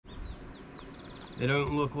They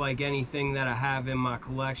don't look like anything that I have in my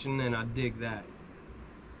collection, and I dig that.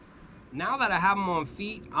 Now that I have them on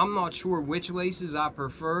feet, I'm not sure which laces I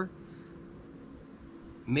prefer.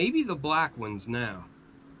 Maybe the black ones now.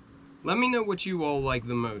 Let me know what you all like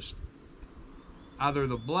the most. Either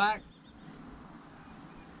the black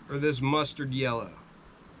or this mustard yellow.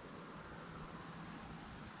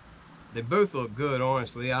 They both look good,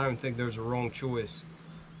 honestly. I don't think there's a wrong choice.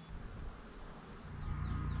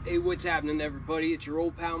 Hey, what's happening, everybody? It's your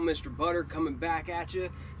old pal, Mr. Butter, coming back at you.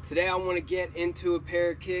 Today I want to get into a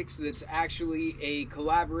pair of kicks that's actually a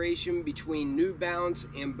collaboration between New Balance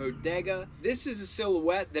and Bodega. This is a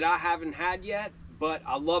silhouette that I haven't had yet, but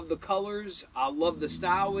I love the colors, I love the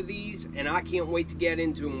style of these, and I can't wait to get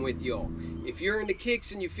into them with y'all. If you're into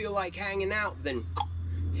kicks and you feel like hanging out, then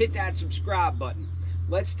hit that subscribe button.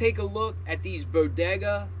 Let's take a look at these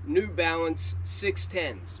Bodega New Balance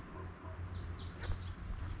 610s.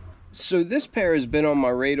 So this pair has been on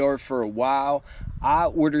my radar for a while. I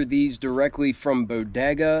ordered these directly from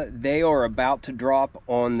Bodega. They are about to drop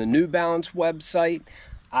on the New Balance website.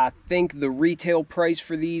 I think the retail price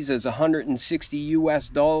for these is $160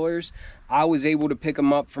 US. I was able to pick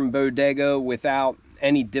them up from Bodega without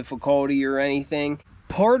any difficulty or anything.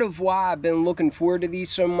 Part of why I've been looking forward to these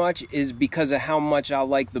so much is because of how much I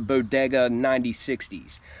like the Bodega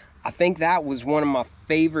 9060s. I think that was one of my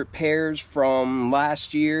favorite pairs from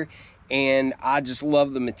last year, and I just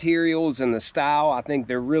love the materials and the style. I think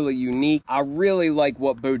they're really unique. I really like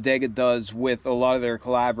what Bodega does with a lot of their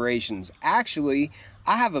collaborations. Actually,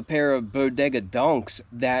 I have a pair of Bodega Dunks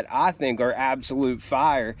that I think are absolute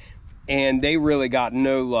fire, and they really got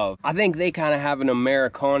no love. I think they kind of have an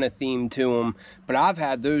Americana theme to them, but I've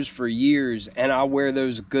had those for years, and I wear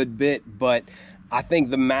those a good bit, but I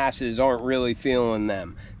think the masses aren't really feeling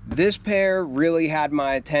them. This pair really had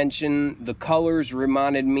my attention. The colors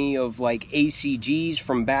reminded me of like ACGs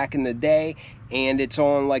from back in the day, and it's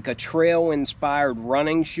on like a trail inspired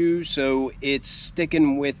running shoe, so it's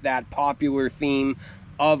sticking with that popular theme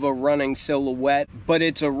of a running silhouette, but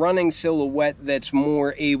it's a running silhouette that's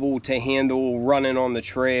more able to handle running on the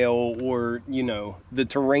trail or, you know, the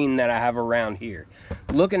terrain that I have around here.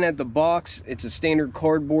 Looking at the box, it's a standard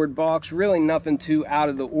cardboard box, really nothing too out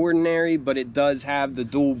of the ordinary, but it does have the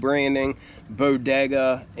dual branding,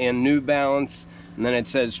 Bodega and New Balance, and then it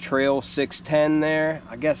says Trail 610 there.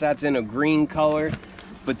 I guess that's in a green color.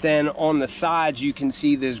 But then on the sides, you can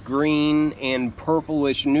see this green and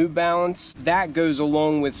purplish New Balance. That goes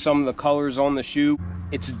along with some of the colors on the shoe.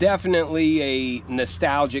 It's definitely a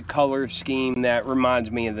nostalgic color scheme that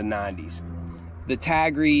reminds me of the 90s. The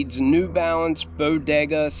tag reads New Balance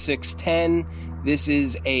Bodega 610. This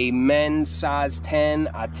is a men's size 10.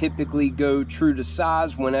 I typically go true to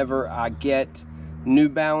size whenever I get New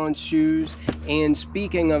Balance shoes. And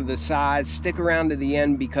speaking of the size, stick around to the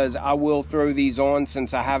end because I will throw these on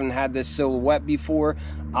since I haven't had this silhouette before.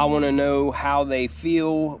 I want to know how they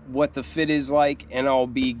feel, what the fit is like, and I'll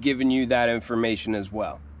be giving you that information as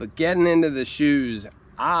well. But getting into the shoes,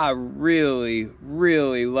 I really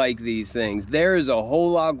like these things. There's a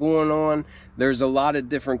whole lot going on. There's a lot of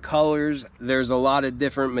different colors. There's a lot of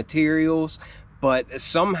different materials, but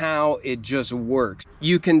somehow it just works.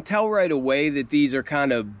 You can tell right away that these are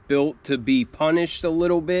kind of built to be punished a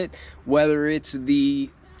little bit, whether it's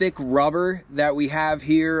the thick rubber that we have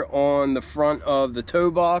here on the front of the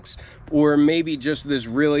toe box, or maybe just this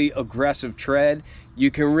really aggressive tread. You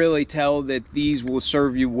can really tell that these will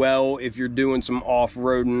serve you well if you're doing some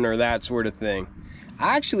off-roading or that sort of thing.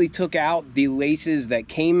 I actually took out the laces that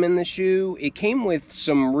came in the shoe. It came with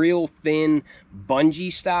some real thin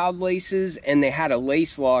bungee styled laces, and they had a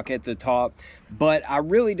lace lock at the top, but I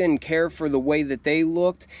really didn't care for the way that they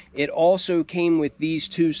looked. It also came with these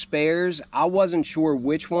two spares. I wasn't sure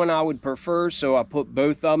which one I would prefer, so I put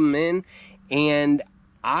both of them in, and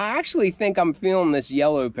I actually think I'm feeling this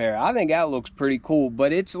yellow pair. I think that looks pretty cool,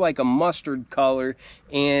 but it's like a mustard color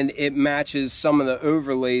and it matches some of the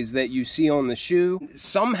overlays that you see on the shoe.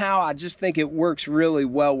 Somehow I just think it works really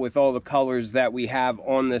well with all the colors that we have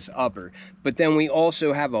on this upper. But then we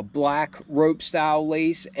also have a black rope style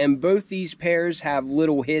lace, and both these pairs have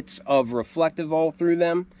little hits of reflective all through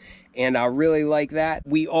them, and I really like that.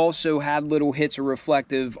 We also had little hits of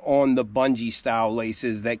reflective on the bungee style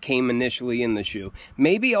laces that came initially in the shoe.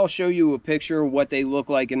 Maybe I'll show you a picture of what they look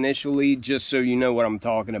like initially, just so you know what I'm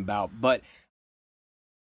talking about. But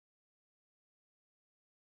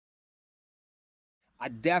I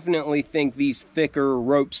definitely think these thicker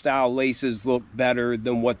rope style laces look better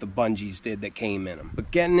than what the bungees did that came in them. But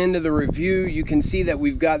getting into the review, you can see that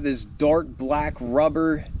we've got this dark black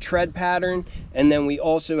rubber tread pattern, and then we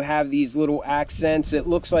also have these little accents. It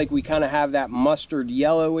looks like we kind of have that mustard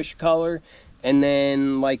yellowish color, and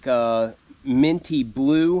then like a minty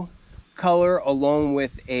blue color along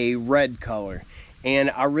with a red color.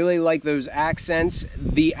 And I really like those accents.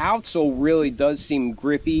 The outsole really does seem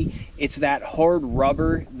grippy. It's that hard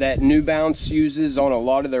rubber that New Balance uses on a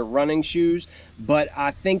lot of their running shoes, but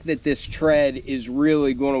I think that this tread is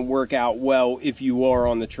really going to work out well if you are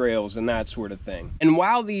on the trails and that sort of thing. And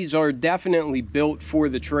while these are definitely built for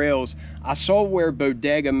the trails, I saw where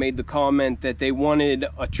Bodega made the comment that they wanted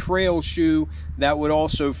a trail shoe that would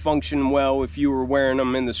also function well if you were wearing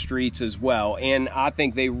them in the streets as well, and I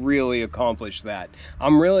think they really accomplished that.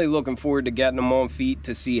 I'm really looking forward to getting them on feet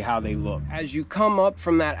to see how they look. As you come up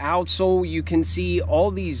from that outsole, you can see all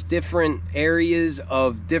these different areas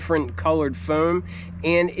of different colored foam,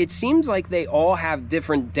 and it seems like they all have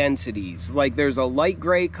different densities. Like there's a light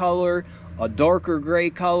gray color, a darker gray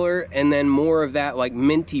color, and then more of that like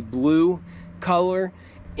minty blue color.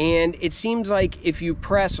 And it seems like if you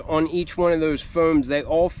press on each one of those foams, they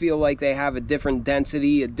all feel like they have a different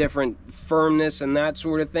density, a different firmness, and that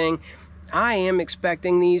sort of thing. I am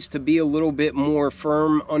expecting these to be a little bit more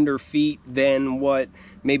firm under feet than what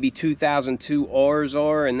maybe 2002 Rs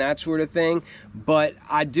are and that sort of thing, but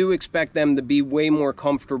I do expect them to be way more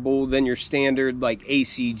comfortable than your standard like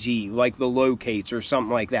ACG, like the Locates or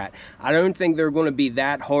something like that. I don't think they're going to be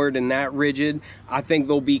that hard and that rigid. I think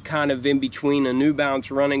they'll be kind of in between a New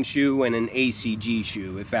Balance running shoe and an ACG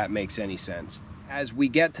shoe, if that makes any sense. As we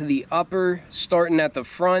get to the upper, starting at the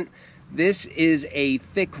front, this is a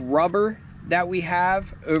thick rubber that we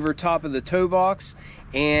have over top of the toe box,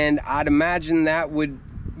 and I'd imagine that would,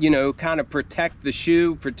 you know, kind of protect the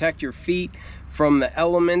shoe, protect your feet from the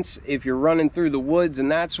elements if you're running through the woods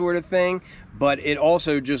and that sort of thing, but it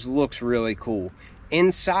also just looks really cool.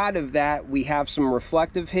 Inside of that, we have some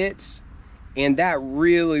reflective hits, and that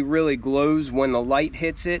really glows when the light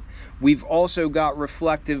hits it. We've also got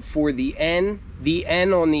reflective for the N. The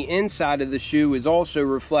N on the inside of the shoe is also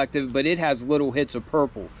reflective, but it has little hits of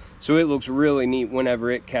purple, so it looks really neat whenever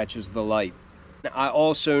it catches the light. I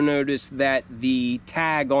also noticed that the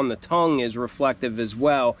tag on the tongue is reflective as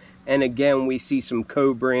well, and again we see some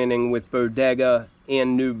co-branding with Bodega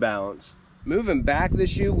and New Balance. Moving back the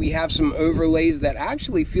shoe, we have some overlays that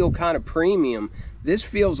actually feel kind of premium. This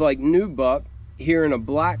feels like nubuck here in a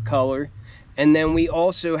black color, and then we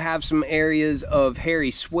also have some areas of hairy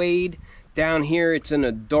suede. Down here it's in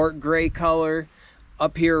a dark gray color.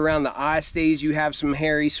 Up here around the eye stays you have some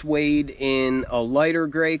hairy suede in a lighter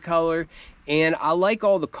gray color. And I like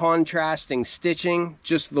all the contrasting stitching,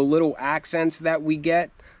 just the little accents that we get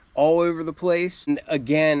all over the place. And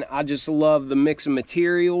again, I just love the mix of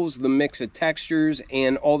materials, the mix of textures,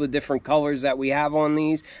 and all the different colors that we have on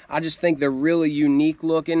these. I just think they're really unique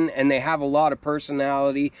looking, and they have a lot of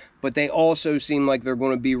personality, but they also seem like they're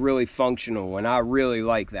going to be really functional, and I really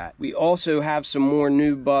like that. We also have some more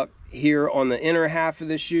nubuck here on the inner half of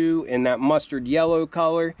the shoe in that mustard yellow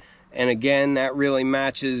color. And again, that really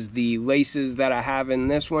matches the laces that I have in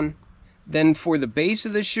this one. Then for the base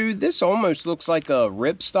of the shoe, this almost looks like a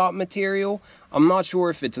ripstop material. I'm not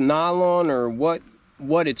sure if it's nylon or what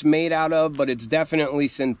it's made out of, but it's definitely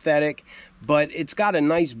synthetic. But it's got a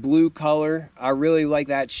nice blue color. I really like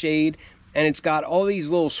that shade. And it's got all these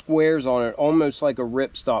little squares on it, almost like a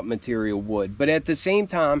ripstop material would. But at the same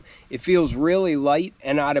time, it feels really light,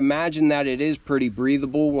 and I'd imagine that it is pretty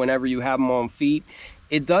breathable whenever you have them on feet.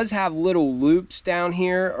 It does have little loops down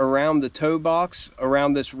here around the toe box,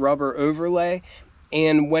 around this rubber overlay.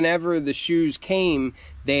 And whenever the shoes came,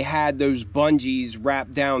 they had those bungees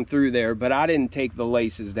wrapped down through there, but I didn't take the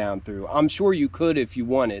laces down through. I'm sure you could if you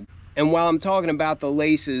wanted. And while I'm talking about the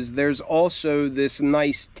laces, there's also this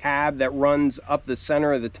nice tab that runs up the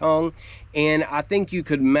center of the tongue. And I think you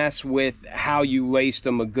could mess with how you laced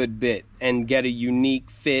them a good bit and get a unique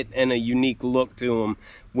fit and a unique look to them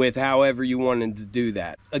with however you wanted to do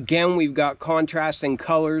that. Again, we've got contrasting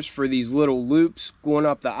colors for these little loops going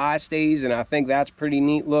up the eye stays, and I think that's pretty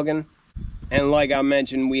neat looking. And like I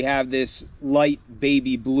mentioned, we have this light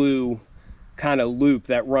baby blue kind of loop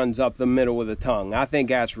that runs up the middle of the tongue. I think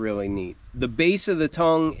that's really neat. The base of the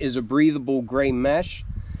tongue is a breathable gray mesh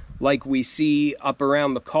like we see up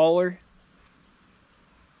around the collar.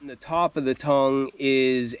 And the top of the tongue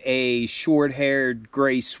is a short-haired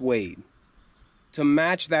gray suede. To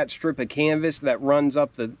match that strip of canvas that runs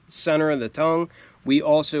up the center of the tongue, we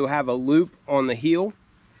also have a loop on the heel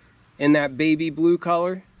in that baby blue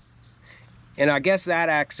color. And I guess that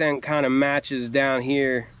accent kind of matches down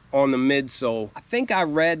here on the midsole. I think I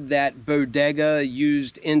read that Bodega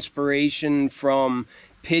used inspiration from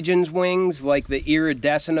pigeons' wings, like the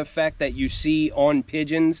iridescent effect that you see on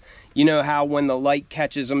pigeons. You know how when the light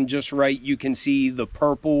catches them just right, you can see the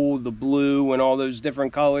purple, the blue, and all those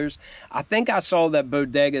different colors. I think I saw that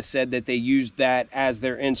Bodega said that they used that as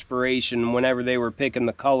their inspiration whenever they were picking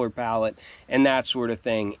the color palette and that sort of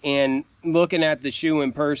thing. And looking at the shoe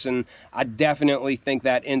in person, I definitely think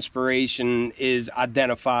that inspiration is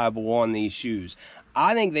identifiable on these shoes.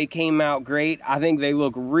 I think they came out great. I think they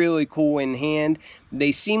look really cool in hand.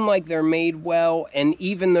 They seem like they're made well, and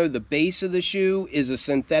even though the base of the shoe is a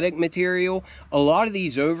synthetic material, a lot of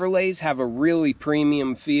these overlays have a really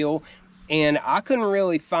premium feel, and I couldn't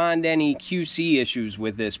really find any QC issues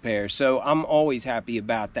with this pair, so I'm always happy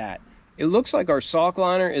about that. It looks like our sock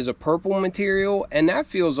liner is a purple material, and that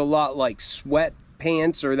feels a lot like sweat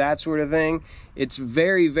pants or that sort of thing. It's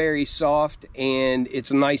very, very soft, and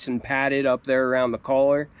it's nice and padded up there around the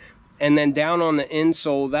collar. And then down on the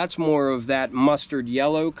insole, that's more of that mustard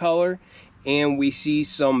yellow color, and we see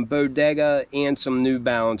some Bodega and some New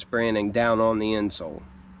Balance branding down on the insole.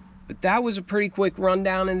 But that was a pretty quick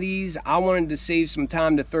rundown of these. I wanted to save some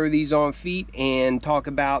time to throw these on feet and talk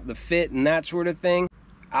about the fit and that sort of thing.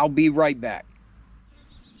 I'll be right back.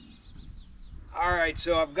 Alright,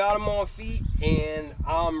 so I've got them on feet, and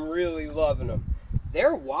I'm really loving them.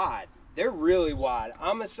 They're wide. They're really wide.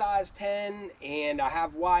 I'm a size 10, and I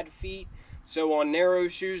have wide feet. So on narrow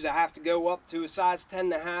shoes, I have to go up to a size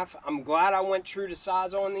 10.5. I'm glad I went true to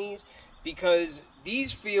size on these, because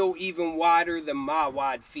these feel even wider than my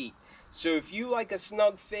wide feet. So if you like a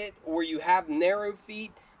snug fit, or you have narrow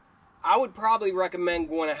feet, I would probably recommend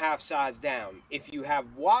going a half size down. If you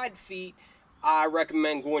have wide feet, I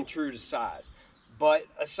recommend going true to size. But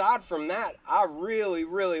aside from that, I really,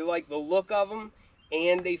 really like the look of them,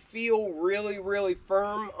 and they feel really, really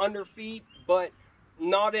firm under feet, but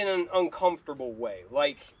not in an uncomfortable way.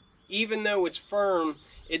 Like, even though it's firm,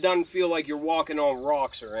 it doesn't feel like you're walking on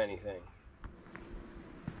rocks or anything.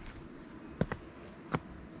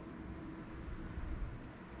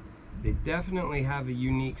 They definitely have a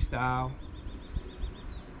unique style.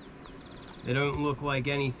 They don't look like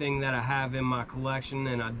anything that I have in my collection,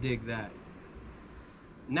 and I dig that.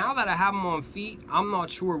 Now that I have them on feet, I'm not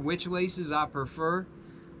sure which laces I prefer.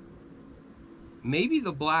 Maybe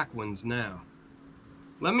the black ones now.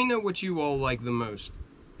 Let me know what you all like the most.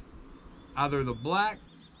 Either the black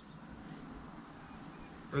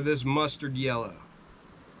or this mustard yellow.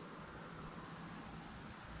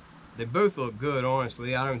 They both look good,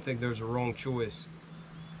 honestly. I don't think there's a wrong choice.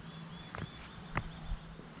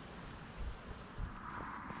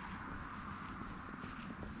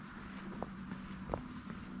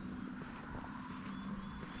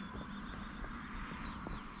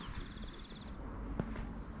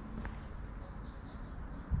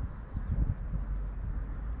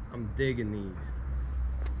 I'm digging these.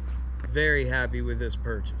 Very happy with this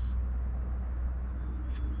purchase.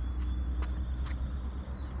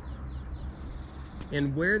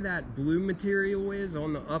 And where that blue material is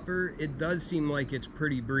on the upper, it does seem like it's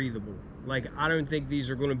pretty breathable. Like, I don't think these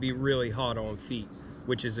are going to be really hot on feet,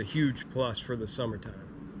 which is a huge plus for the summertime.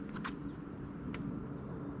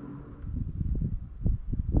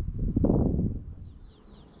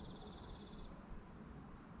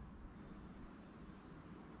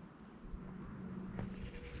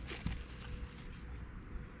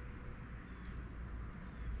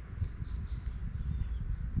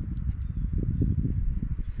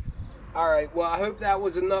 Alright, well, I hope that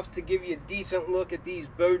was enough to give you a decent look at these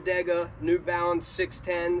Bodega New Balance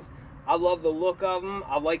 610s. I love the look of them.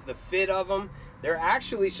 I like the fit of them. They're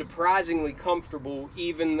actually surprisingly comfortable,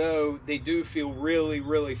 even though they do feel really,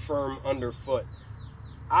 really firm underfoot.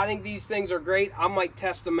 I think these things are great. I might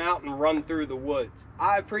test them out and run through the woods.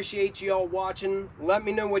 I appreciate you all watching. Let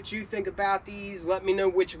me know what you think about these. Let me know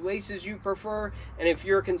which laces you prefer, and if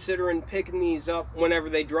you're considering picking these up whenever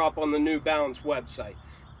they drop on the New Balance website.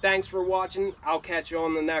 Thanks for watching. I'll catch you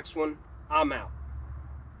on the next one. I'm out.